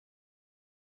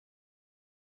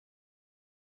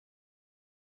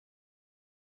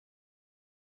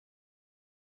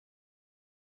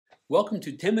Welcome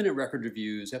to 10-Minute Record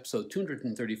Reviews, episode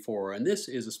 234, and this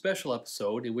is a special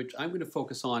episode in which I'm going to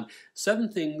focus on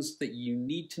 7 things that you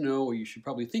need to know or you should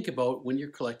probably think about when you're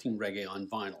collecting reggae on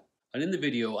vinyl. And in the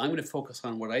video, I'm going to focus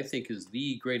on what I think is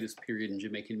the greatest period in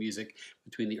Jamaican music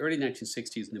between the early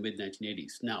 1960s and the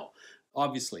mid-1980s. Now,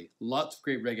 obviously, lots of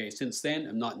great reggae since then.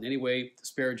 I'm not in any way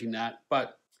disparaging that,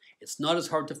 but it's not as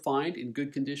hard to find in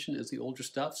good condition as the older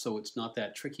stuff, so it's not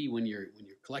that tricky when you're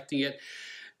collecting it.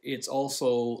 It's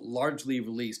also largely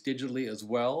released digitally as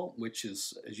well, which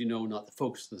is, as you know, not the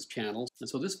focus of this channel. And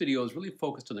so this video is really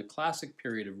focused on the classic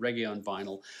period of reggae on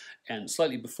vinyl and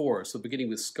slightly before. So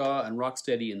beginning with ska and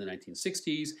rocksteady in the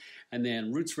 1960s, and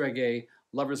then roots reggae,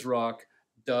 lovers rock,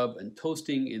 dub and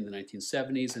toasting in the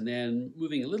 1970s, and then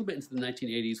moving a little bit into the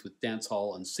 1980s with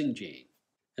dancehall and sing Jane.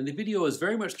 And the video is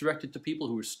very much directed to people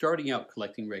who are starting out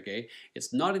collecting reggae.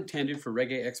 It's not intended for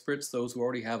reggae experts, those who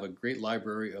already have a great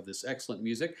library of this excellent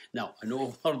music. Now, I know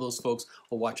a lot of those folks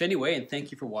will watch anyway, and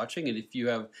thank you for watching. And if you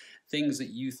have things that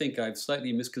you think I've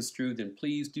slightly misconstrued, then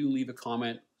please do leave a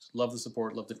comment. Love the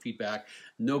support, love the feedback.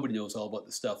 Nobody knows all about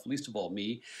this stuff, least of all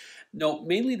me. No,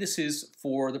 mainly this is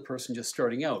for the person just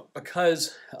starting out,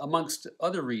 because amongst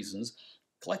other reasons,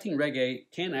 collecting reggae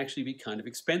can actually be kind of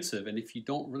expensive, and if you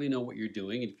don't really know what you're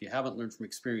doing, and if you haven't learned from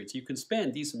experience, you can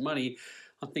spend decent money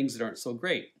on things that aren't so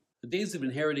great. The days of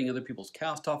inheriting other people's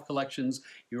cast-off collections,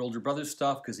 your older brother's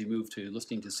stuff because he moved to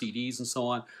listening to CDs and so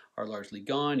on, are largely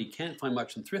gone. You can't find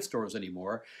much in thrift stores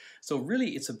anymore. So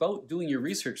really, it's about doing your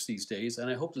research these days, and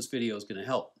I hope this video is going to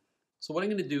help. So what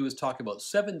I'm going to do is talk about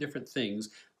 7 different things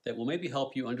that will maybe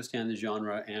help you understand the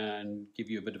genre and give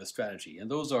you a bit of a strategy.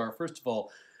 And those are, first of all,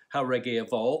 how reggae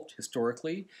evolved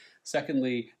historically.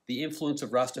 Secondly, the influence of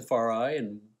Rastafari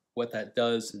and what that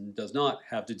does and does not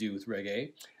have to do with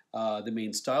reggae. The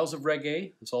main styles of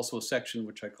reggae. There's also a section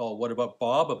which I call What About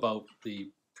Bob, about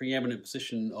the preeminent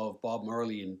position of Bob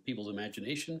Marley in people's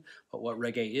imagination, about what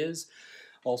reggae is.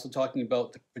 Also talking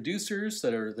about the producers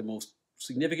that are the most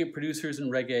significant producers in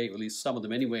reggae, or at least some of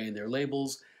them anyway, in their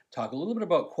labels. Talk a little bit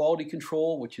about quality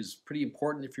control, which is pretty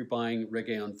important if you're buying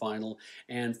reggae on vinyl.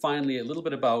 And finally, a little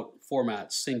bit about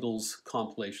formats, singles,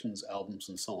 compilations, albums,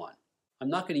 and so on. I'm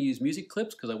not going to use music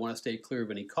clips because I want to stay clear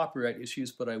of any copyright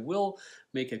issues, but I will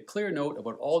make a clear note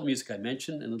about all the music I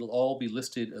mentioned, and it'll all be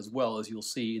listed as well, as you'll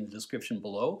see in the description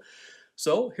below.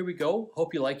 So here we go.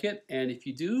 Hope you like it. And if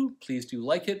you do, please do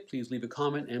like it. Please leave a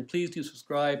comment, and please do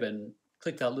subscribe and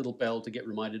click that little bell to get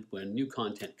reminded when new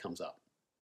content comes up.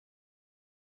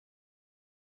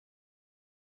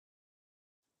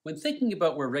 When thinking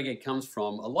about where reggae comes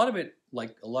from, a lot of it,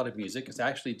 like a lot of music, is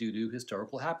actually due to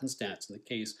historical happenstance. In the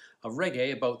case of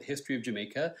reggae, about the history of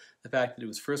Jamaica, the fact that it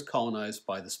was first colonized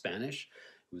by the Spanish,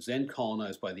 it was then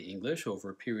colonized by the English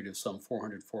over a period of some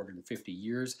 450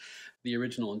 years. The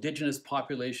original indigenous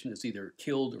population is either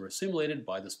killed or assimilated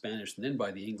by the Spanish and then by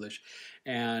the English,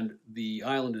 and the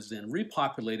island is then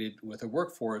repopulated with a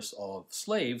workforce of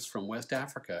slaves from West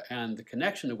Africa. And the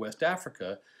connection to West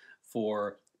Africa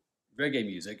for reggae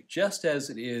music, just as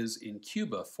it is in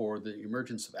Cuba for the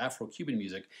emergence of Afro-Cuban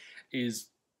music, is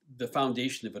the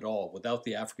foundation of it all. Without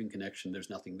the African connection, there's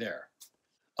nothing there.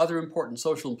 Other important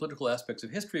social and political aspects of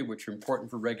history which are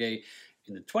important for reggae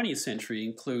in the 20th century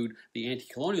include the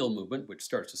anti-colonial movement, which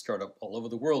starts to start up all over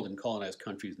the world in colonized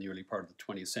countries in the early part of the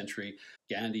 20th century.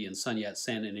 Gandhi and Sun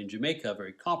Yat-sen, and in Jamaica, a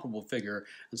very comparable figure,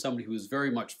 and somebody who was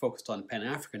very much focused on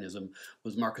Pan-Africanism,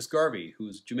 was Marcus Garvey, who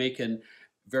was Jamaican,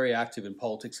 very active in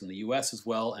politics in the US as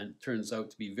well, and turns out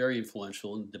to be very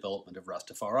influential in the development of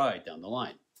Rastafari down the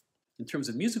line. In terms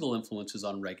of musical influences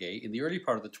on reggae, in the early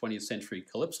part of the 20th century,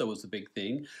 Calypso was the big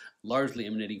thing, largely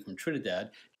emanating from Trinidad.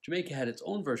 Jamaica had its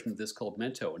own version of this called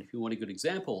Mento, and if you want a good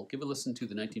example, give a listen to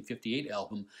the 1958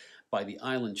 album by the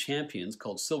Island Champions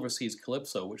called Silver Seas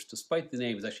Calypso, which, despite the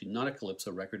name, is actually not a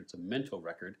Calypso record, it's a Mento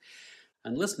record.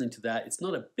 And listening to that, it's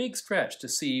not a big stretch to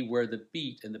see where the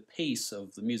beat and the pace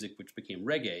of the music which became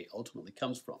reggae ultimately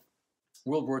comes from.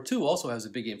 World War II also has a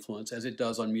big influence, as it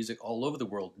does on music all over the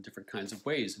world in different kinds of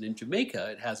ways. And in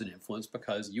Jamaica, it has an influence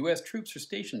because US troops are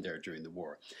stationed there during the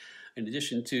war. In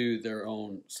addition to their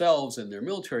own selves and their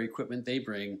military equipment, they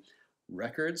bring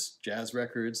records, jazz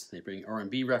records, they bring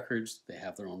R&B records, they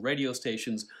have their own radio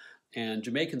stations, and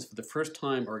Jamaicans for the first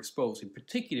time are exposed in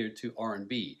particular to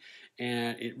R&B,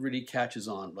 and it really catches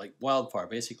on like wildfire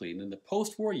basically. And in the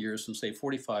post-war years, from say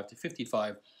 45 to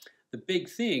 55, the big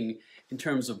thing in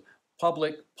terms of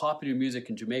public popular music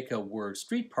in Jamaica were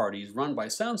street parties run by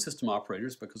sound system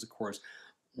operators, because of course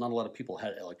not a lot of people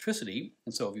had electricity,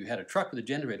 and so if you had a truck with a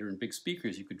generator and big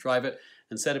speakers, you could drive it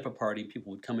and set up a party, people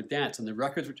would come and dance, and the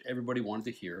records which everybody wanted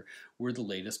to hear were the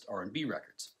latest R&B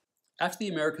records. After the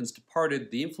Americans departed,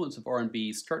 the influence of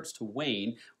R&B starts to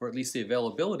wane, or at least the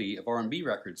availability of R&B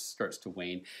records starts to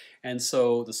wane. And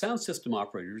so the sound system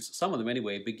operators, some of them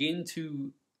anyway, begin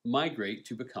to migrate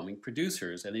to becoming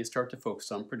producers, and they start to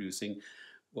focus on producing,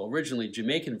 well, originally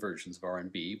Jamaican versions of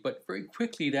R&B, but very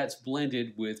quickly that's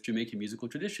blended with Jamaican musical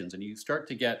traditions, and you start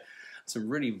to get some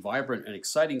really vibrant and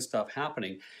exciting stuff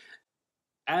happening.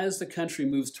 As the country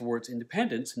moves towards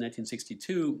independence in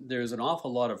 1962, there's an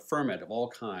awful lot of ferment of all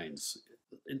kinds,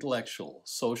 intellectual,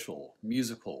 social,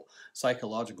 musical,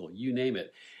 psychological, you name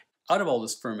it. Out of all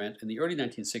this ferment, in the early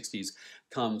 1960s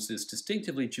comes this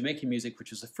distinctively Jamaican music,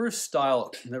 which is the first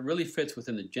style that really fits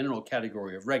within the general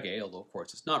category of reggae, although of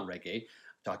course it's not reggae.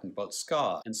 I'm talking about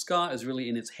ska. And ska is really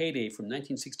in its heyday from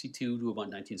 1962 to about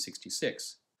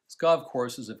 1966. Ska, of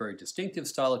course, is a very distinctive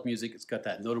style of music. It's got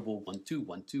that notable 1-2,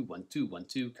 1-2, 1-2,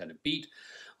 1-2 kind of beat.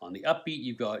 On the upbeat,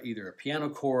 you've got either a piano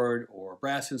chord or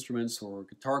brass instruments or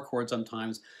guitar chord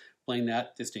sometimes playing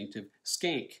that distinctive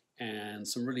skank. And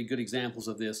some really good examples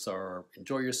of this are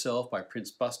Enjoy Yourself by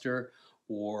Prince Buster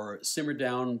or Simmer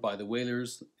Down by the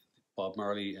Wailers, Bob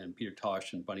Marley and Peter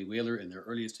Tosh and Bunny Wailer in their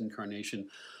earliest incarnation,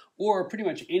 or pretty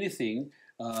much anything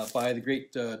by the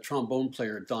great trombone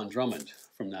player Don Drummond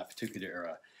from that particular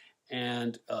era.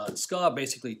 And ska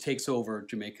basically takes over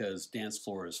Jamaica's dance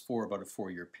floors for about a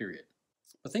 4-year period.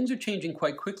 But things are changing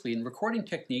quite quickly, and recording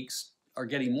techniques are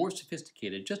getting more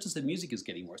sophisticated, just as the music is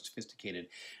getting more sophisticated.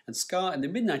 And ska in the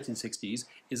mid-1960s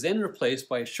is then replaced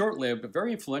by a short-lived, but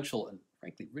very influential and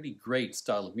frankly really great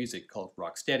style of music called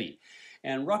rocksteady.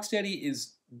 And rocksteady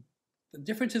is, the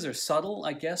differences are subtle,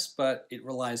 I guess, but it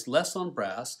relies less on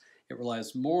brass. It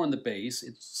relies more on the bass.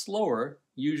 It's slower,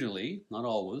 usually, not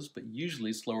always, but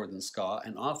usually slower than ska,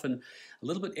 and often a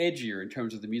little bit edgier in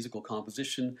terms of the musical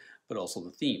composition, but also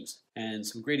the themes. And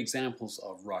some great examples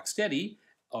of rocksteady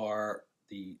are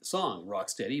the song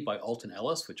Rocksteady by Alton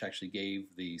Ellis, which actually gave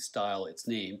the style its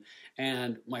name,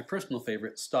 and my personal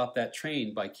favorite, Stop That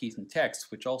Train by Keith and Tex,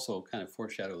 which also kind of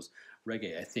foreshadows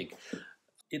reggae, I think.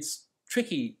 It's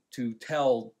tricky to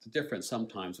tell the difference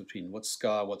sometimes between what's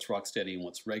ska, what's rocksteady, and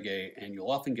what's reggae, and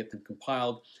you'll often get them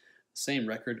compiled, the same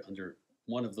record, under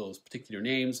one of those particular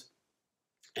names,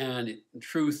 and in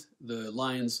truth, the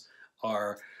lines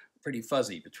are pretty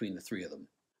fuzzy between the three of them.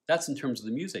 That's in terms of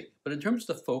the music. But in terms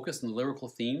of the focus and the lyrical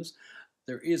themes,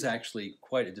 there is actually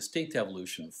quite a distinct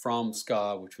evolution from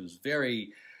ska, which was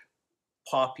very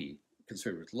poppy,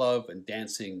 concerned with love and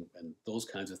dancing and those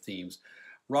kinds of themes.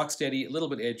 Rocksteady, a little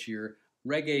bit edgier.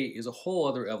 Reggae is a whole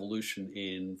other evolution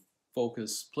in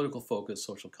focus, political focus,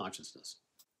 social consciousness.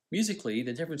 Musically,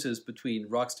 the differences between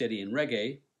rocksteady and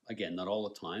reggae, again, not all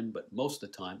the time, but most of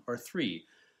the time, are three.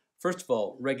 First of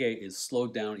all, reggae is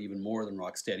slowed down even more than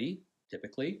rocksteady,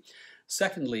 typically.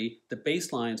 Secondly, the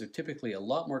bass lines are typically a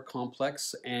lot more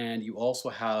complex, and you also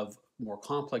have more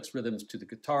complex rhythms to the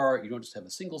guitar. You don't just have a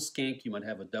single skank, you might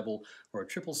have a double or a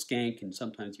triple skank, and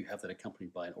sometimes you have that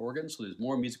accompanied by an organ, so there's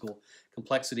more musical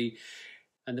complexity.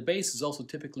 And the bass is also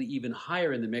typically even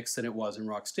higher in the mix than it was in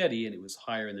rocksteady, and it was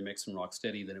higher in the mix in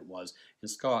rocksteady than it was in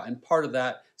ska. And part of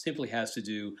that simply has to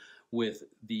do with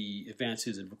the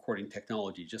advances in recording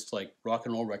technology, just like rock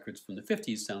and roll records from the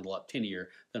 50s sound a lot tinnier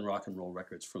than rock and roll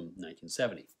records from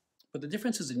 1970. But the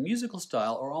differences in musical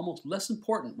style are almost less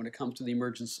important when it comes to the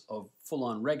emergence of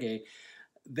full-on reggae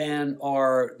than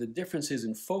are the differences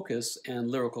in focus and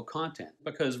lyrical content,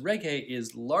 because reggae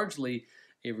is largely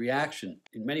a reaction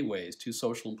in many ways to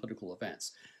social and political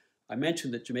events. I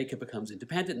mentioned that Jamaica becomes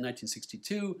independent in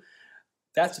 1962.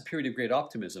 That's a period of great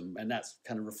optimism, and that's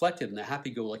kind of reflected in the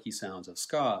happy-go-lucky sounds of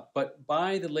ska. But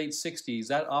by the late 60s,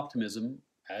 that optimism,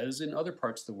 as in other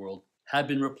parts of the world, had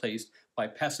been replaced by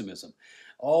pessimism.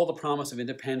 All the promise of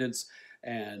independence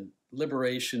and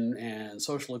liberation and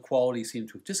social equality seemed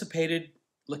to have dissipated.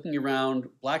 Looking around,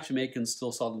 black Jamaicans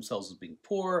still saw themselves as being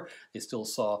poor. They still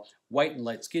saw white and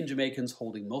light-skinned Jamaicans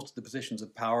holding most of the positions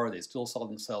of power. They still saw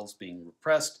themselves being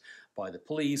repressed by the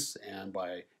police and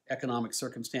by economic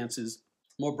circumstances.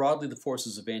 More broadly, the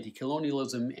forces of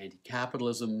anti-colonialism,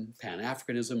 anti-capitalism,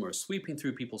 Pan-Africanism are sweeping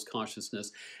through people's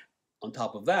consciousness. On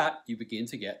top of that, you begin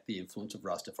to get the influence of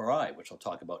Rastafari, which I'll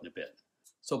talk about in a bit.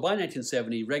 So by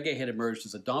 1970, reggae had emerged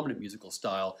as a dominant musical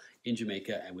style in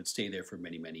Jamaica and would stay there for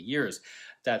many, many years.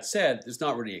 That said, there's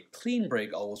not really a clean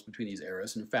break always between these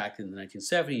eras. In fact, in the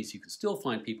 1970s, you can still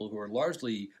find people who are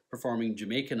largely performing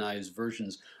Jamaicanized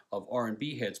versions of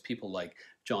R&B hits. People like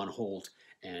John Holt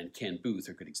and Ken Boothe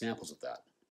are good examples of that.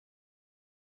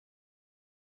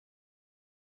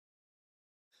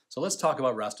 So let's talk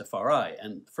about Rastafari.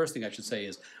 And the first thing I should say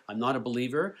is I'm not a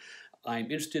believer. I'm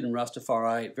interested in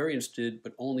Rastafari, very interested,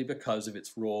 but only because of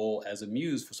its role as a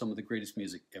muse for some of the greatest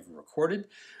music ever recorded.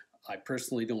 I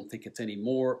personally don't think it's any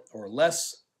more or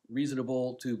less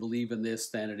reasonable to believe in this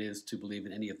than it is to believe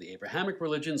in any of the Abrahamic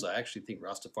religions. I actually think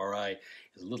Rastafari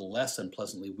is a little less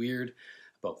unpleasantly weird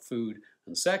about food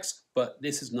and sex, but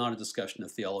this is not a discussion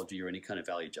of theology or any kind of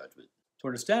value judgment. To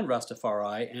understand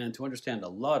Rastafari and to understand a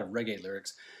lot of reggae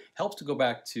lyrics helps to go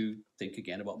back to think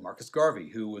again about Marcus Garvey,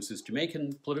 who was this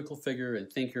Jamaican political figure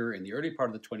and thinker in the early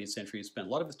part of the 20th century. He spent a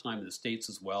lot of his time in the States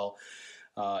as well.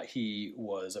 He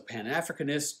was a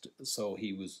Pan-Africanist, so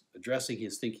he was addressing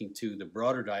his thinking to the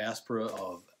broader diaspora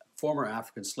of former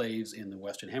African slaves in the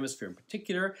Western Hemisphere in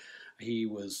particular. He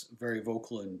was very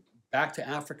vocal in back to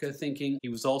Africa thinking. He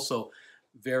was also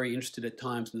very interested at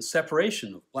times in the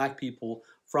separation of black people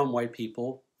from white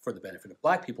people for the benefit of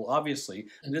black people, obviously.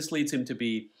 And this leads him to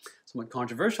be somewhat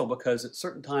controversial because at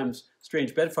certain times,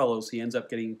 strange bedfellows, he ends up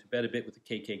getting into bed a bit with the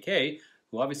KKK,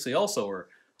 who obviously also are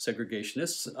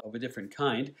segregationists of a different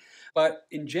kind. But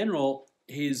in general,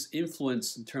 his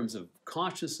influence in terms of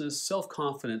consciousness,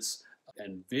 self-confidence,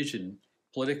 and vision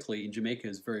politically in Jamaica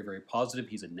is very, very positive.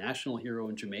 He's a national hero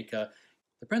in Jamaica.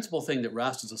 The principal thing that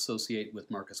Rastas associate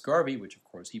with Marcus Garvey, which of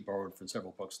course he borrowed from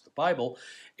several books of the Bible,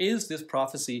 is this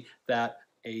prophecy that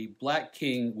a black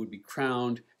king would be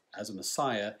crowned as a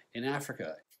messiah in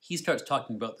Africa. He starts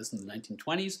talking about this in the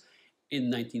 1920s.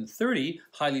 In 1930,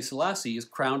 Haile Selassie is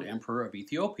crowned emperor of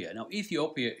Ethiopia. Now,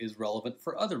 Ethiopia is relevant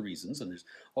for other reasons, and there's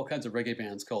all kinds of reggae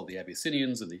bands called the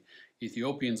Abyssinians and the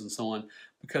Ethiopians and so on,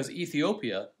 because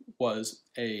Ethiopia was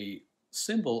a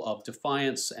symbol of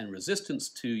defiance and resistance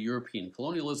to European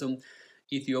colonialism.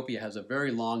 Ethiopia has a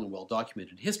very long and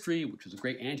well-documented history, which was a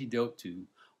great antidote to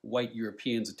white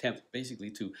Europeans' attempt basically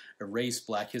to erase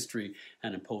black history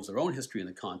and impose their own history in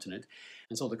the continent.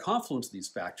 And so the confluence of these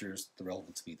factors, the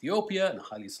relevance of Ethiopia and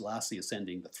Haile Selassie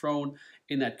ascending the throne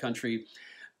in that country,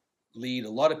 lead a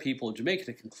lot of people in Jamaica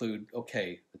to conclude,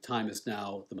 okay, the time is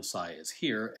now, the Messiah is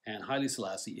here, and Haile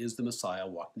Selassie is the Messiah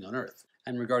walking on earth.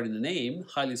 And regarding the name,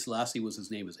 Haile Selassie was his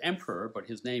name as emperor, but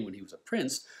his name when he was a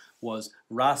prince was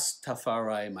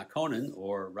Rastafari Makonnen,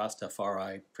 or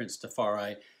Rastafari, Prince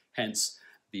Tafari, hence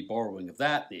the borrowing of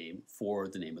that name for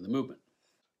the name of the movement.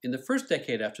 In the first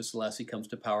decade after Selassie comes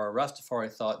to power,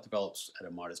 Rastafari thought develops at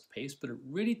a modest pace, but it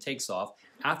really takes off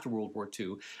after World War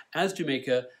II as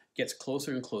Jamaica gets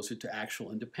closer and closer to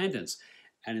actual independence.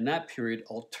 And in that period,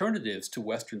 alternatives to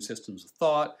Western systems of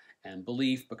thought and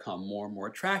belief become more and more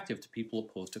attractive to people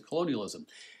opposed to colonialism.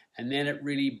 And then it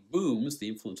really booms, the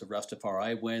influence of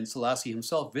Rastafari, when Selassie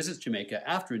himself visits Jamaica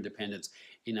after independence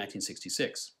in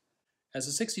 1966. As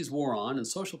the 60s wore on and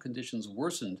social conditions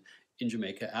worsened in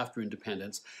Jamaica after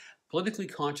independence, politically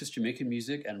conscious Jamaican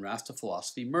music and Rasta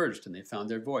philosophy merged and they found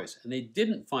their voice. And they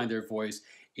didn't find their voice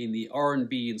in the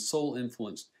R&B and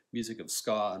soul-influenced music of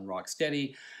ska and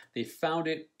rocksteady. They found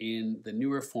it in the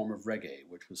newer form of reggae,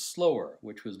 which was slower,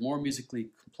 which was more musically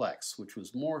complex, which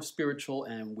was more spiritual,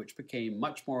 and which became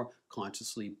much more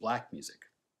consciously black music.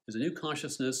 There's a new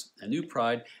consciousness, a new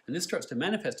pride, and this starts to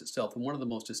manifest itself in one of the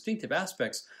most distinctive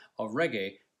aspects of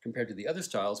reggae compared to the other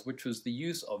styles, which was the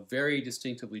use of very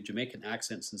distinctively Jamaican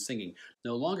accents in singing.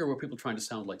 No longer were people trying to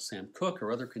sound like Sam Cooke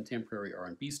or other contemporary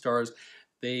R&B stars.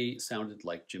 They sounded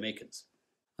like Jamaicans.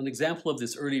 An example of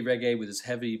this early reggae with its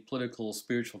heavy political,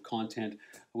 spiritual content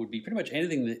would be pretty much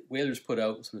anything that Wailers put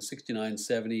out, sort of 69,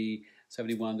 70,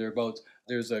 71, thereabouts.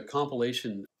 There's a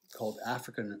compilation called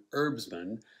African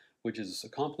Herbsman, which is a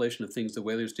compilation of things the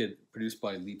Wailers did, produced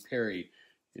by Lee Perry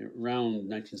around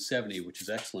 1970, which is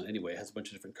excellent anyway. It has a bunch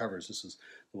of different covers. This is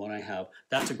the one I have.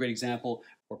 That's a great example.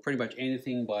 Or pretty much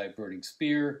anything by Burning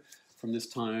Spear from this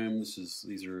time.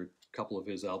 These are a couple of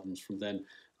his albums from then,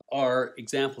 are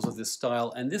examples of this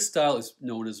style. And this style is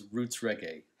known as roots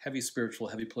reggae, heavy spiritual,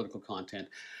 heavy political content.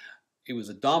 It was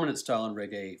a dominant style in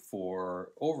reggae for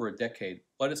over a decade,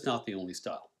 but it's not the only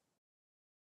style.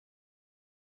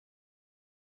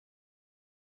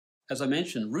 As I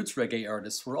mentioned, roots reggae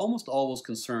artists were almost always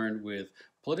concerned with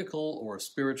political or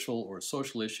spiritual or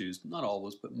social issues, not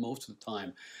always, but most of the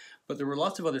time. But there were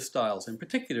lots of other styles, in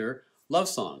particular love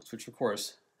songs, which of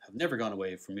course have never gone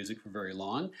away from music for very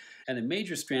long, and a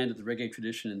major strand of the reggae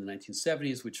tradition in the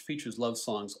 1970s, which features love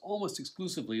songs almost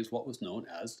exclusively, is what was known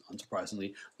as,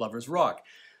 unsurprisingly, lovers rock.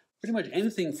 Pretty much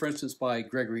anything, for instance, by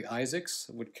Gregory Isaacs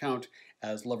would count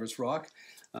as lovers rock,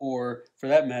 or for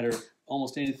that matter,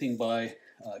 almost anything by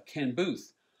Ken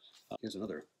Boothe. Here's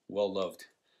another well-loved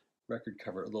record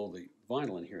cover, although the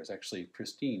vinyl in here is actually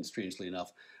pristine, strangely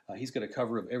enough. He's got a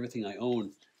cover of Everything I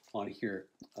Own on here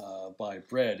by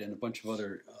Bread and a bunch of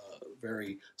other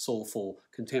very soulful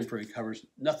contemporary covers,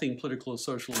 nothing political or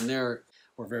social in there,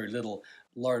 or very little,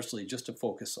 largely just to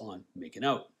focus on making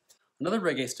out. Another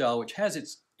reggae style which has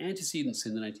its antecedents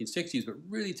in the 1960s but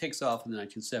really takes off in the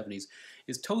 1970s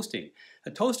is toasting.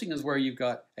 Toasting is where you've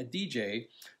got a DJ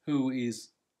who is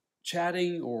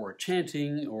chatting or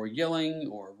chanting or yelling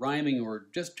or rhyming or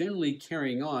just generally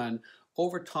carrying on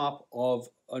over top of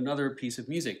another piece of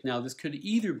music. Now this could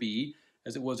either be,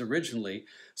 as it was originally,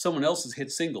 someone else's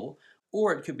hit single,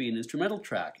 or it could be an instrumental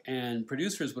track, and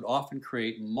producers would often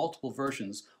create multiple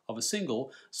versions of a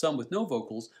single, some with no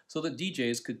vocals, so that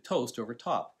DJs could toast over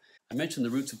top. I mentioned the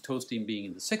roots of toasting being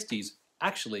in the 60s.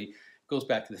 Actually, it goes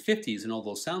back to the 50s and all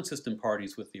those sound system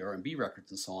parties with the R&B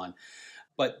records and so on.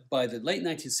 But by the late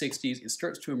 1960s, it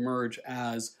starts to emerge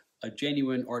as a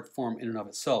genuine art form in and of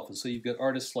itself. And so you've got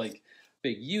artists like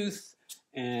Big Youth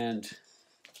and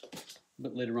a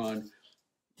bit later on,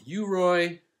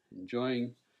 U-Roy,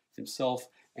 enjoying himself,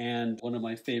 and one of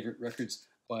my favorite records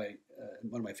by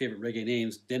one of my favorite reggae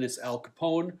names, Dennis Al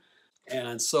Capone.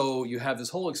 And so you have this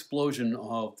whole explosion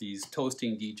of these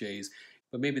toasting DJs,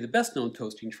 but maybe the best known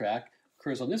toasting track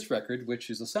occurs on this record, which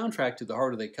is the soundtrack to The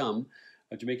Harder They Come,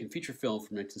 a Jamaican feature film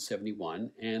from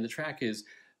 1971, and the track is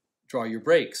Draw Your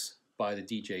Brakes by the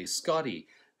DJ Scotty,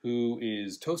 who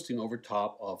is toasting over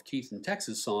top of Keith and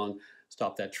Tex's song,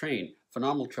 Stop That Train.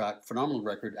 Phenomenal track, phenomenal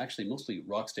record, actually mostly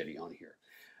rocksteady on here.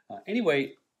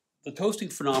 Anyway, the toasting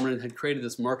phenomenon had created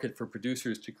this market for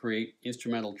producers to create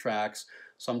instrumental tracks,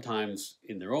 sometimes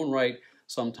in their own right,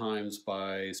 sometimes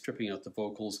by stripping out the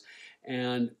vocals.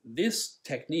 And this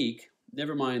technique,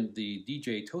 never mind the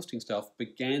DJ toasting stuff,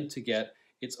 began to get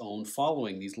its own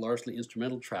following, these largely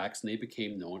instrumental tracks, and they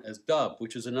became known as dub,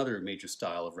 which is another major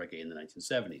style of reggae in the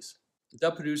 1970s. The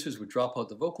dub producers would drop out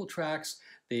the vocal tracks,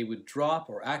 they would drop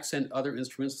or accent other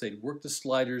instruments, they'd work the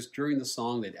sliders during the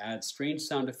song, they'd add strange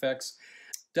sound effects.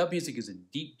 Dub music is a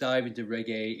deep dive into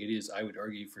reggae. It is, I would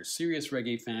argue, for serious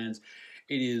reggae fans,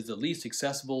 it is the least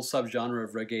accessible subgenre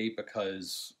of reggae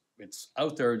because it's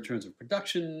out there in terms of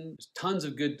production. There's tons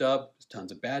of good dub, there's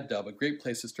tons of bad dub. A great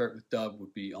place to start with dub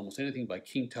would be almost anything by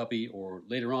King Tubby, or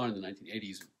later on in the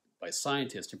 1980s by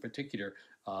Scientist in particular.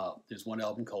 There's one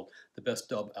album called The Best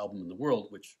Dub Album in the World,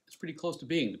 which is pretty close to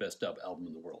being the best dub album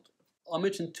in the world. I'll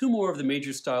mention two more of the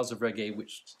major styles of reggae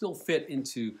which still fit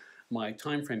into my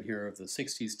time frame here of the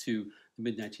 60s to the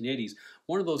mid-1980s.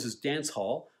 One of those is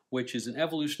dancehall, which is an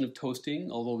evolution of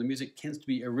toasting, although the music tends to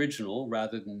be original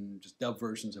rather than just dub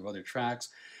versions of other tracks.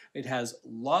 It has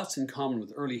lots in common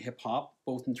with early hip-hop,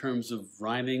 both in terms of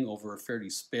rhyming over a fairly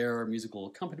spare musical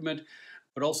accompaniment,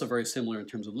 but also very similar in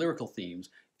terms of lyrical themes: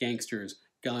 gangsters,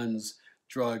 guns,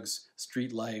 drugs,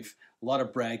 street life, a lot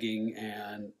of bragging,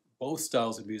 and both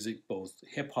styles of music, both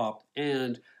hip-hop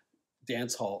and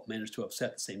dancehall, managed to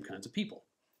upset the same kinds of people.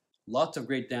 Lots of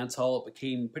great dancehall. It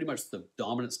became pretty much the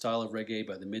dominant style of reggae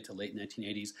by the mid to late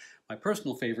 1980s. My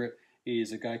personal favorite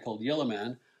is a guy called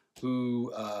Yellowman,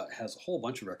 who has a whole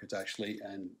bunch of records actually,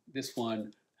 and this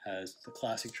one has the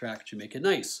classic track Jamaica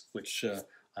Nice, which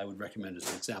I would recommend as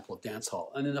an example of dancehall.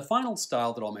 And then the final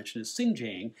style that I'll mention is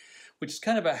singjaying, which is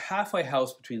kind of a halfway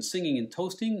house between singing and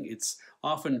toasting. It's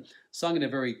often sung in a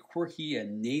very quirky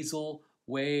and nasal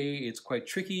way. It's quite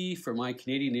tricky for my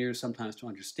Canadian ears sometimes to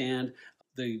understand.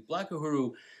 The Black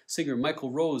Uhuru singer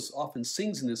Michael Rose often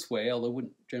sings in this way, although I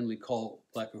wouldn't generally call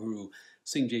Black Uhuru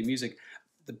singjay music.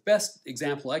 The best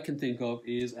example I can think of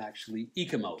is actually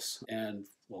Ika Mouse, and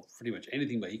well, pretty much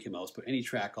anything by Ika Mouse, but any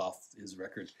track off his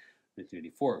record,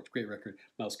 1984, it's a great record,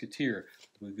 Mouseketeer,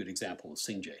 a good example of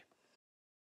singjay.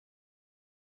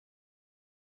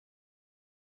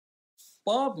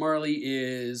 Bob Marley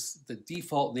is the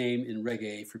default name in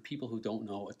reggae for people who don't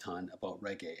know a ton about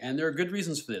reggae. And there are good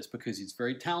reasons for this, because he's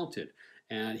very talented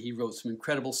and he wrote some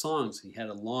incredible songs. He had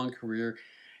a long career,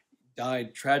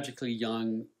 died tragically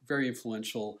young, very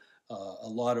influential, a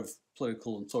lot of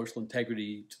political and social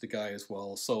integrity to the guy as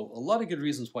well. So a lot of good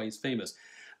reasons why he's famous.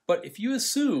 But if you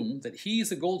assume that he's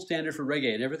the gold standard for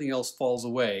reggae and everything else falls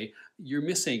away, you're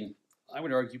missing, I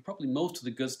would argue, probably most of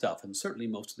the good stuff, and certainly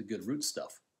most of the good roots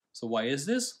stuff. So why is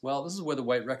this? Well, this is where the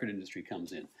white record industry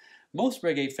comes in. Most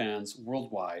reggae fans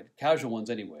worldwide, casual ones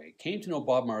anyway, came to know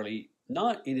Bob Marley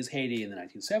not in his heyday in the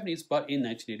 1970s, but in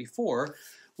 1984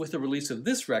 with the release of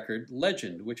this record,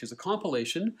 Legend, which is a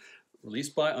compilation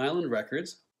released by Island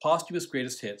Records, Posthumous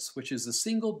Greatest Hits, which is the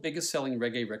single biggest selling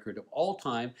reggae record of all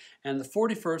time and the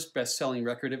 41st best selling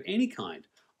record of any kind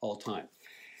all time.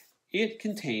 It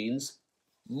contains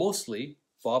mostly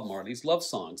Bob Marley's love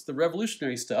songs. The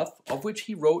revolutionary stuff, of which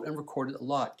he wrote and recorded a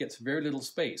lot, gets very little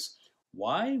space.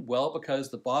 Why? Well, because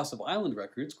the boss of Island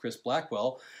Records, Chris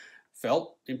Blackwell,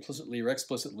 felt implicitly or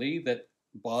explicitly that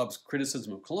Bob's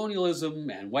criticism of colonialism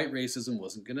and white racism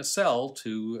wasn't going to sell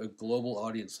to a global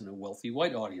audience and a wealthy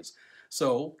white audience.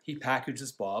 So he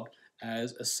packages Bob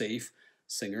as a safe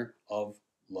singer of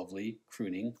lovely,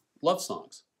 crooning love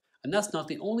songs. And that's not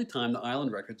the only time the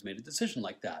Island Records made a decision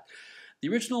like that. The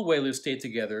original Wailers stayed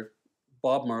together,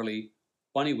 Bob Marley,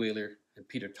 Bunny Wailer, and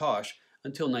Peter Tosh,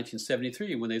 until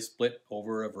 1973 when they split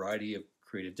over a variety of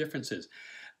creative differences.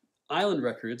 Island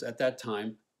Records at that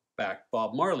time backed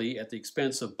Bob Marley at the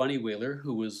expense of Bunny Wailer,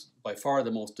 who was by far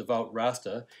the most devout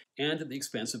Rasta, and at the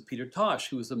expense of Peter Tosh,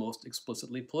 who was the most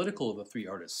explicitly political of the three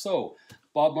artists. So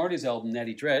Bob Marley's album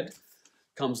Natty Dread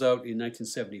comes out in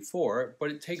 1974,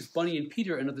 but it takes Bunny and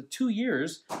Peter another 2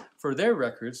 years for their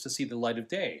records to see the light of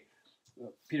day.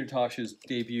 Peter Tosh's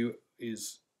debut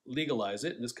is Legalize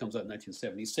It, and this comes out in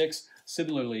 1976.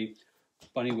 Similarly,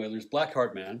 Bunny Wailer's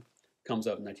Blackheart Man comes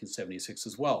out in 1976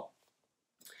 as well.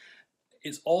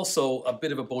 It's also a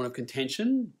bit of a bone of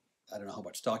contention, I don't know how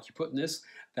much stock you put in this,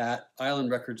 that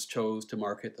Island Records chose to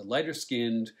market the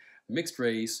lighter-skinned,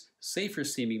 mixed-race,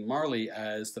 safer-seeming Marley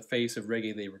as the face of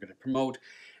reggae they were going to promote,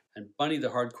 and Bunny the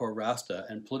hardcore Rasta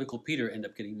and Political Peter end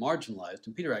up getting marginalized,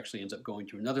 and Peter actually ends up going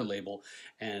to another label,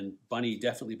 and Bunny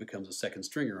definitely becomes a second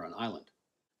stringer on Island.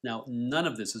 Now, none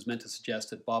of this is meant to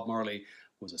suggest that Bob Marley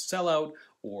was a sellout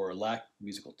or lacked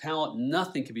musical talent.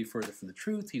 Nothing could be further from the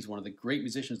truth. He's one of the great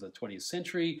musicians of the 20th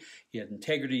century. He had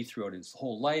integrity throughout his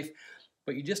whole life.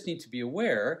 But you just need to be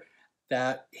aware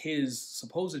that his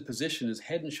supposed position as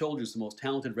head and shoulders the most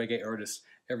talented reggae artist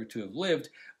ever to have lived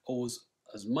owes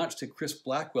as much to Chris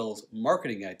Blackwell's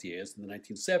marketing ideas in the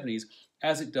 1970s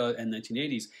as it does, and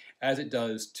 1980s, as it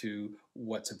does to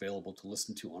what's available to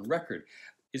listen to on record.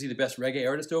 Is he the best reggae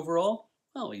artist overall?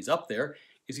 Well, he's up there.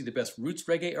 Is he the best roots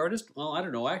reggae artist? Well, I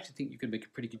don't know. I actually think you could make a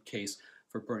pretty good case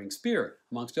for Burning Spear,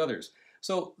 amongst others.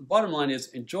 So the bottom line is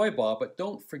enjoy Bob, but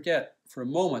don't forget for a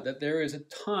moment that there is a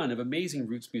ton of amazing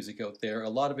roots music out there, a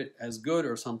lot of it as good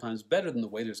or sometimes better than the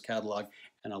Wailers catalog,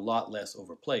 and a lot less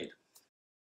overplayed.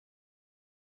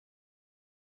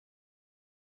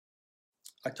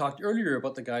 I talked earlier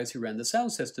about the guys who ran the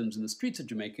sound systems in the streets of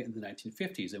Jamaica in the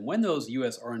 1950s, and when those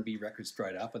US R&B records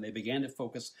dried up and they began to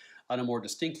focus on a more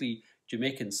distinctly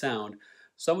Jamaican sound,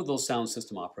 some of those sound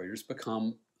system operators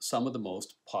become some of the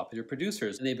most popular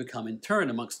producers, and they become in turn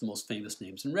amongst the most famous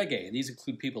names in reggae. And these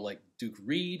include people like Duke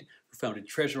Reid, who founded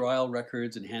Treasure Isle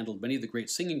Records and handled many of the great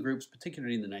singing groups,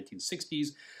 particularly in the 1960s,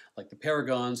 like the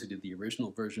Paragons, who did the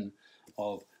original version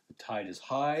of The Tide is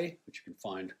High, which you can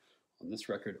find on this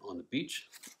record, On the Beach,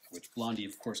 which Blondie,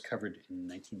 of course, covered in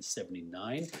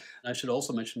 1979. And I should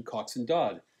also mention Cox and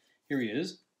Dodd. Here he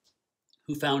is,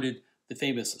 who founded the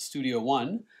famous Studio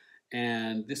One,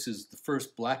 and this is the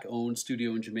first black-owned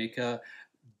studio in Jamaica,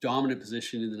 dominant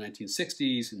position in the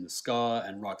 1960s in the ska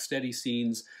and rocksteady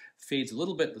scenes, fades a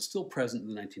little bit, but still present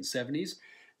in the 1970s.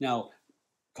 Now,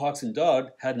 Cox and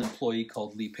Dodd had an employee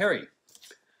called Lee Perry,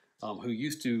 who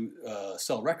used to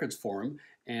sell records for him,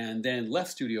 and then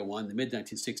left Studio One in the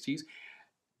mid-1960s.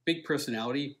 Big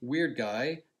personality, weird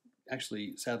guy,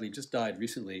 actually sadly just died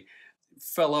recently,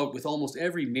 fell out with almost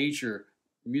every major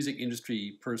music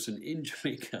industry person in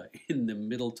Jamaica in the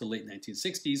middle to late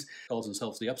 1960s, calls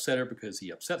himself the Upsetter because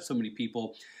he upset so many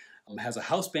people, has a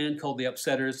house band called the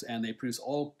Upsetters, and they produce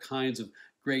all kinds of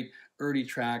great early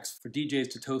tracks for DJs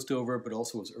to toast over, but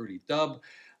also as early dub.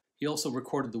 He also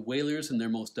recorded the Wailers in their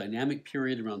most dynamic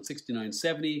period around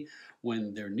 69-70,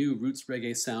 when their new roots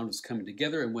reggae sound was coming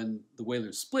together, and when the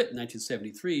Wailers split in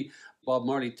 1973, Bob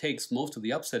Marley takes most of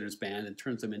the Upsetters band and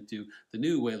turns them into the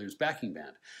new Wailers backing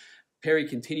band. Perry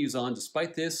continues on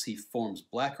despite this. He forms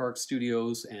Black Ark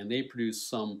Studios, and they produce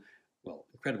some, well,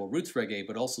 incredible roots reggae,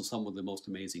 but also some of the most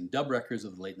amazing dub records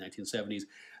of the late 1970s.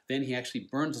 Then he actually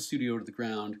burns the studio to the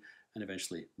ground and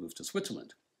eventually moves to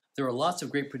Switzerland. There are lots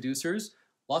of great producers,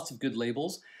 lots of good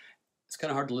labels. It's kind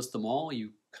of hard to list them all.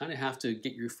 You kind of have to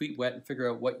get your feet wet and figure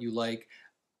out what you like.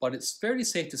 But it's fairly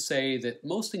safe to say that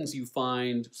most things you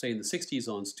find, say in the 60s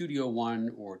on Studio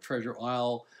One or Treasure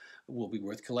Isle, will be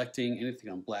worth collecting. Anything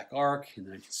on Black Ark in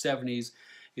the 1970s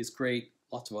is great.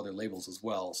 Lots of other labels as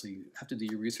well. So you have to do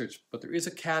your research. But there is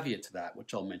a caveat to that,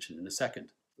 which I'll mention in a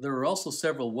second. There are also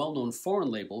several well-known foreign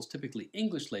labels, typically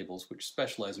English labels, which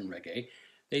specialize in reggae.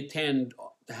 They tend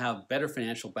to have better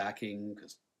financial backing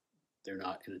because they're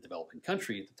not in a developing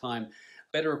country at the time.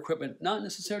 Better equipment, not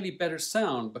necessarily better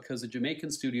sound, because the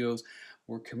Jamaican studios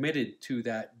were committed to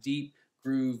that deep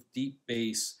groove, deep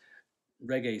bass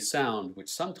reggae sound, which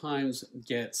sometimes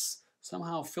gets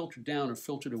somehow filtered down or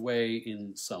filtered away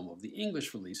in some of the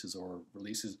English releases or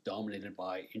releases dominated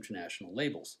by international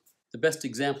labels. The best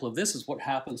example of this is what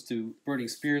happens to Burning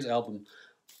Spear's album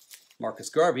Marcus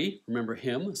Garvey, remember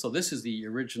him? So this is the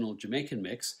original Jamaican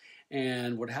mix,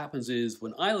 and what happens is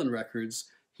when Island Records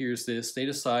hears this, they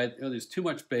decide, oh, there's too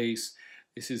much bass,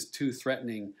 this is too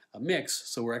threatening a mix,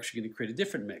 so we're actually going to create a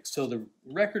different mix. So the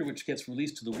record which gets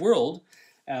released to the world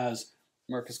as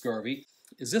Marcus Garvey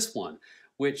is this one,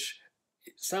 which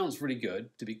sounds really good,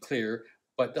 to be clear,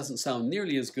 but doesn't sound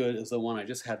nearly as good as the one I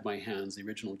just had in my hands, the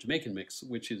original Jamaican mix,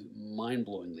 which is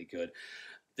mind-blowingly good.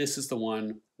 This is the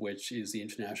one which is the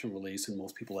international release, and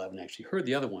most people haven't actually heard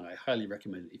the other one. I highly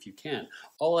recommend it if you can.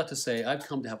 All that to say, I've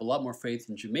come to have a lot more faith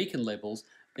in Jamaican labels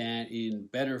than in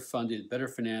better funded, better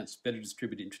financed, better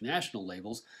distributed international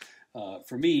labels.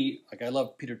 For me, like I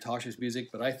love Peter Tosh's music,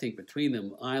 but I think between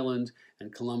them, Island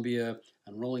and Columbia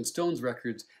and Rolling Stones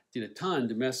Records did a ton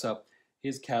to mess up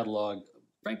his catalog.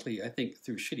 Frankly, I think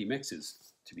through shitty mixes,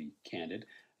 to be candid.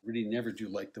 Really never do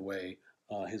like the way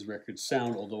his records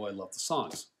sound, although I love the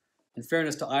songs. In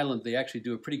fairness to Island, they actually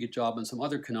do a pretty good job on some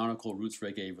other canonical roots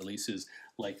reggae releases,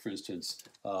 like, for instance,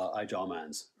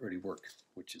 Man's early work,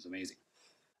 which is amazing.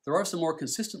 There are some more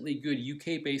consistently good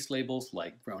UK-based labels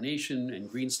like Brown Nation and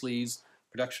Greensleeves.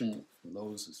 Production from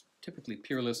those is typically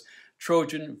peerless.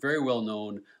 Trojan, very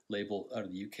well-known label out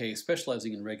of the UK,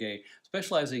 specializing in reggae,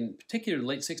 specializing particularly in the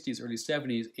late 60s, early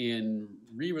 70s in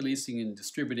re-releasing and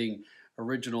distributing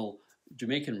original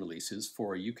Jamaican releases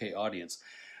for a UK audience.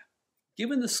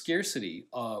 Given the scarcity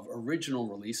of original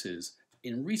releases,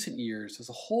 in recent years, there's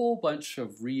a whole bunch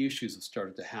of reissues have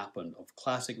started to happen of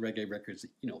classic reggae records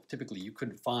that, typically you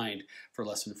couldn't find for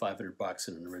less than $500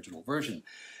 in an original version.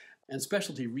 And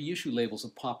specialty reissue labels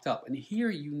have popped up. And here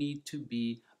you need to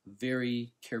be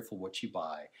very careful what you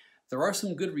buy. There are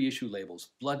some good reissue labels.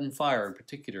 Blood and Fire in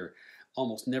particular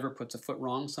almost never puts a foot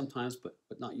wrong, sometimes, but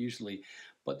not usually.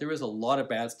 But there is a lot of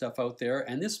bad stuff out there,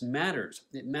 and this matters.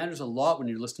 It matters a lot when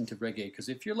you're listening to reggae, because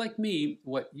if you're like me,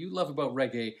 what you love about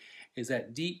reggae is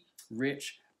that deep,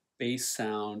 rich bass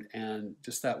sound and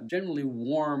just that generally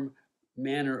warm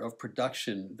manner of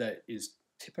production that is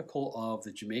typical of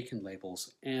the Jamaican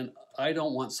labels. And I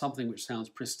don't want something which sounds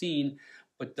pristine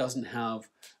but doesn't have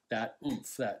that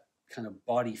oomph, that kind of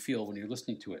body feel when you're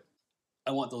listening to it.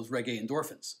 I want those reggae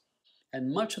endorphins.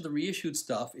 And much of the reissued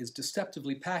stuff is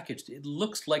deceptively packaged. It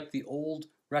looks like the old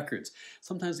records.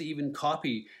 Sometimes they even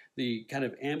copy the kind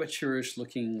of amateurish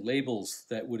looking labels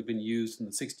that would have been used in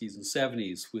the 60s and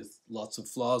 70s with lots of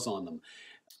flaws on them.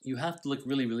 You have to look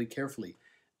really, really carefully.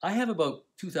 I have about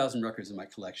 2,000 records in my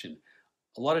collection.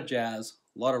 A lot of jazz,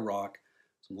 a lot of rock,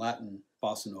 some Latin,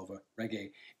 bossa nova,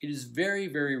 reggae. It is very,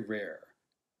 very rare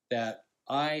that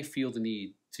I feel the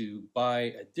need to buy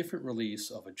a different release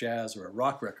of a jazz or a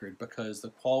rock record because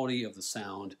the quality of the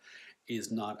sound is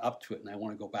not up to it and I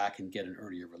want to go back and get an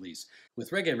earlier release. With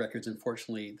reggae records,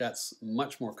 unfortunately, that's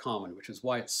much more common, which is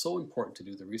why it's so important to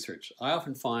do the research. I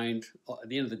often find at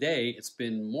the end of the day, it's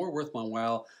been more worth my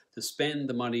while to spend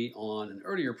the money on an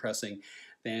earlier pressing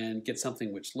than get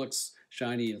something which looks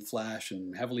shiny and flash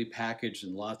and heavily packaged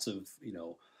and lots of,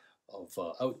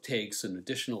 outtakes and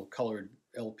additional colored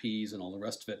LPs and all the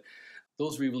rest of it.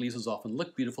 Those re-releases often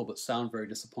look beautiful but sound very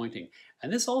disappointing.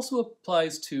 And this also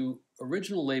applies to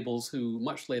original labels who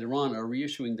much later on are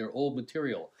reissuing their old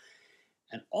material.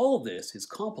 And all of this is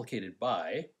complicated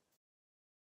by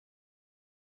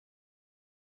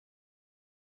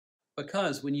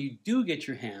because when you do get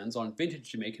your hands on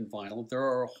vintage Jamaican vinyl, there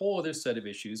are a whole other set of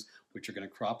issues which are going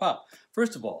to crop up.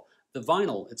 First of all, the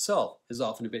vinyl itself is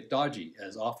often a bit dodgy.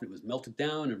 As often it was melted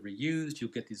down and reused.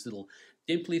 You'll get these little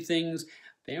dimply things.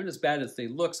 They aren't as bad as they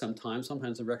look sometimes.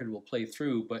 Sometimes the record will play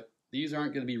through, but these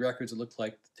aren't going to be records that look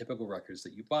like the typical records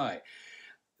that you buy.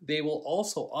 They will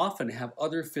also often have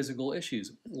other physical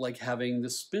issues, like having the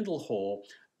spindle hole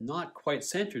not quite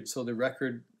centered so the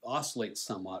record oscillates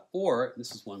somewhat. Or,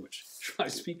 this is one which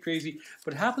drives me crazy,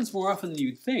 but it happens more often than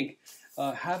you'd think,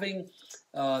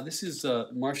 this is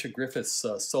Marcia Griffith's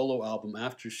solo album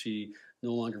after she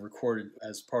no longer recorded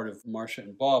as part of Marcia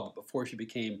and Bob, but before she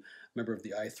became a member of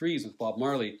the I3s with Bob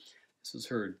Marley. This is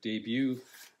her debut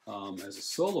as a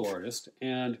solo artist.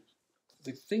 And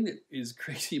the thing that is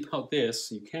crazy about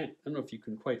this, I don't know if you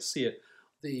can quite see it,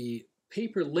 the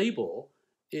paper label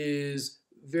is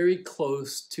very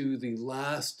close to the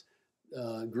last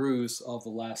grooves of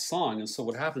the last song. And so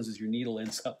what happens is your needle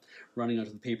ends up running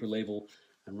onto the paper label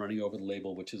and running over the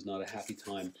label, which is not a happy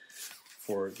time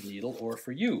for the needle or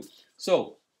for you.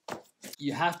 So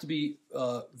you have to be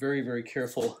very, very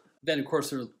careful. Then, of course,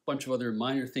 there are a bunch of other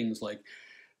minor things like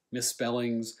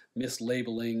misspellings,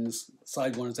 mislabelings.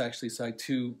 Side 1 is actually side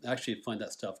 2. Actually, I find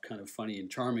that stuff kind of funny and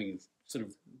charming. It sort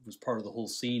of was part of the whole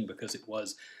scene because it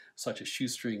was such a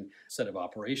shoestring set of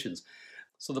operations.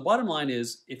 So the bottom line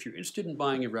is, if you're interested in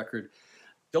buying a record,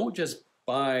 don't just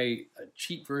buy a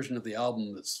cheap version of the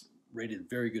album that's rated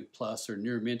very good plus or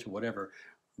near mint or whatever.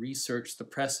 Research the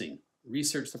pressing.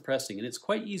 Research the pressing. And it's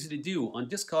quite easy to do. On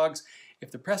Discogs,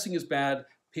 if the pressing is bad,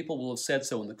 people will have said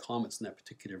so in the comments in that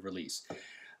particular release.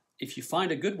 If you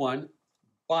find a good one,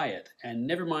 buy it, and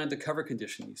never mind the cover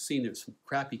condition. You've seen there's some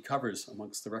crappy covers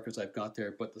amongst the records I've got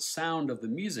there, but the sound of the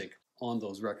music on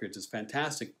those records is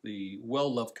fantastic. The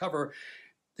well-loved cover,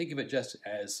 think of it just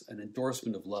as an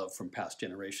endorsement of love from past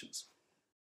generations.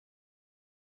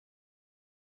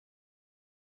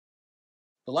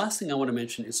 The last thing I want to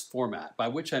mention is format, by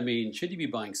which I mean, should you be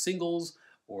buying singles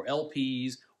or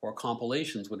LPs or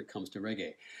compilations when it comes to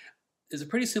reggae? There's a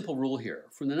pretty simple rule here.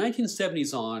 From the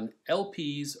 1970s on,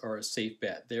 LPs are a safe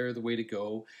bet. They're the way to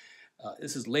go.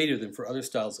 This is later than for other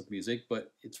styles of music,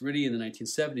 but it's really in the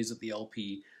 1970s that the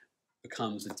LP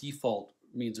becomes the default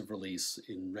means of release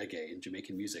in reggae, in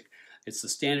Jamaican music. It's the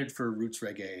standard for roots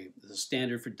reggae, it's a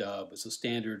standard for dub, it's a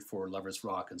standard for lovers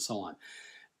rock, and so on.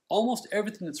 Almost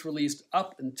everything that's released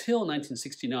up until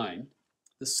 1969,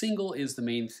 the single is the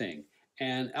main thing.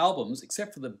 And albums,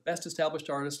 except for the best established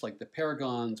artists like the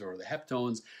Paragons or the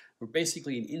Heptones, were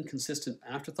basically an inconsistent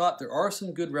afterthought. There are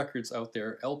some good records out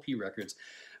there, LP records,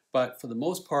 but for the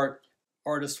most part,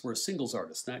 artists were singles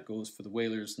artists. That goes for the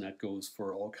Wailers, and that goes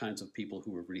for all kinds of people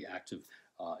who were really active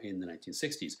in the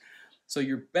 1960s. So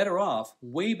you're better off,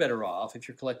 way better off, if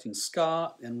you're collecting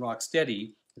ska and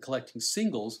rocksteady and collecting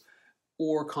singles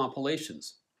or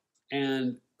compilations.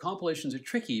 And compilations are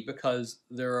tricky because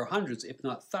there are hundreds, if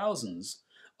not thousands,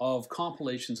 of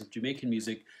compilations of Jamaican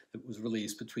music that was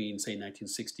released between, say,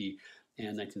 1960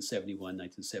 and 1971,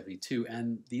 1972.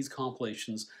 And these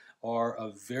compilations are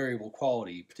of variable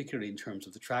quality, particularly in terms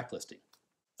of the track listing.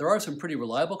 There are some pretty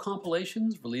reliable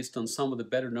compilations released on some of the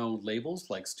better-known labels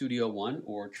like Studio One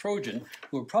or Trojan,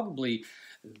 who are probably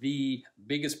the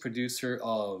biggest producer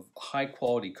of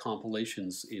high-quality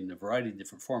compilations in a variety of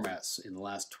different formats in the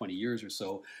last 20 years or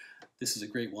so. This is a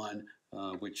great one,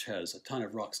 which has a ton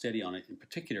of rocksteady on it in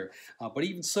particular. But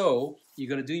even so, you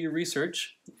got to do your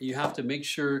research. You have to make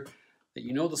sure that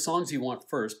you know the songs you want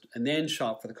first, and then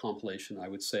shop for the compilation, I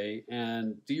would say,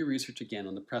 and do your research again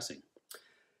on the pressing.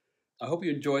 I hope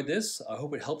you enjoyed this. I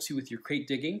hope it helps you with your crate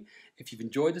digging. If you've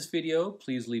enjoyed this video,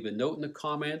 please leave a note in the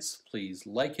comments, please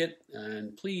like it,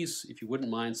 and please, if you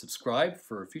wouldn't mind, subscribe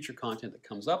for future content that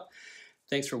comes up.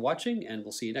 Thanks for watching, and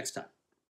we'll see you next time.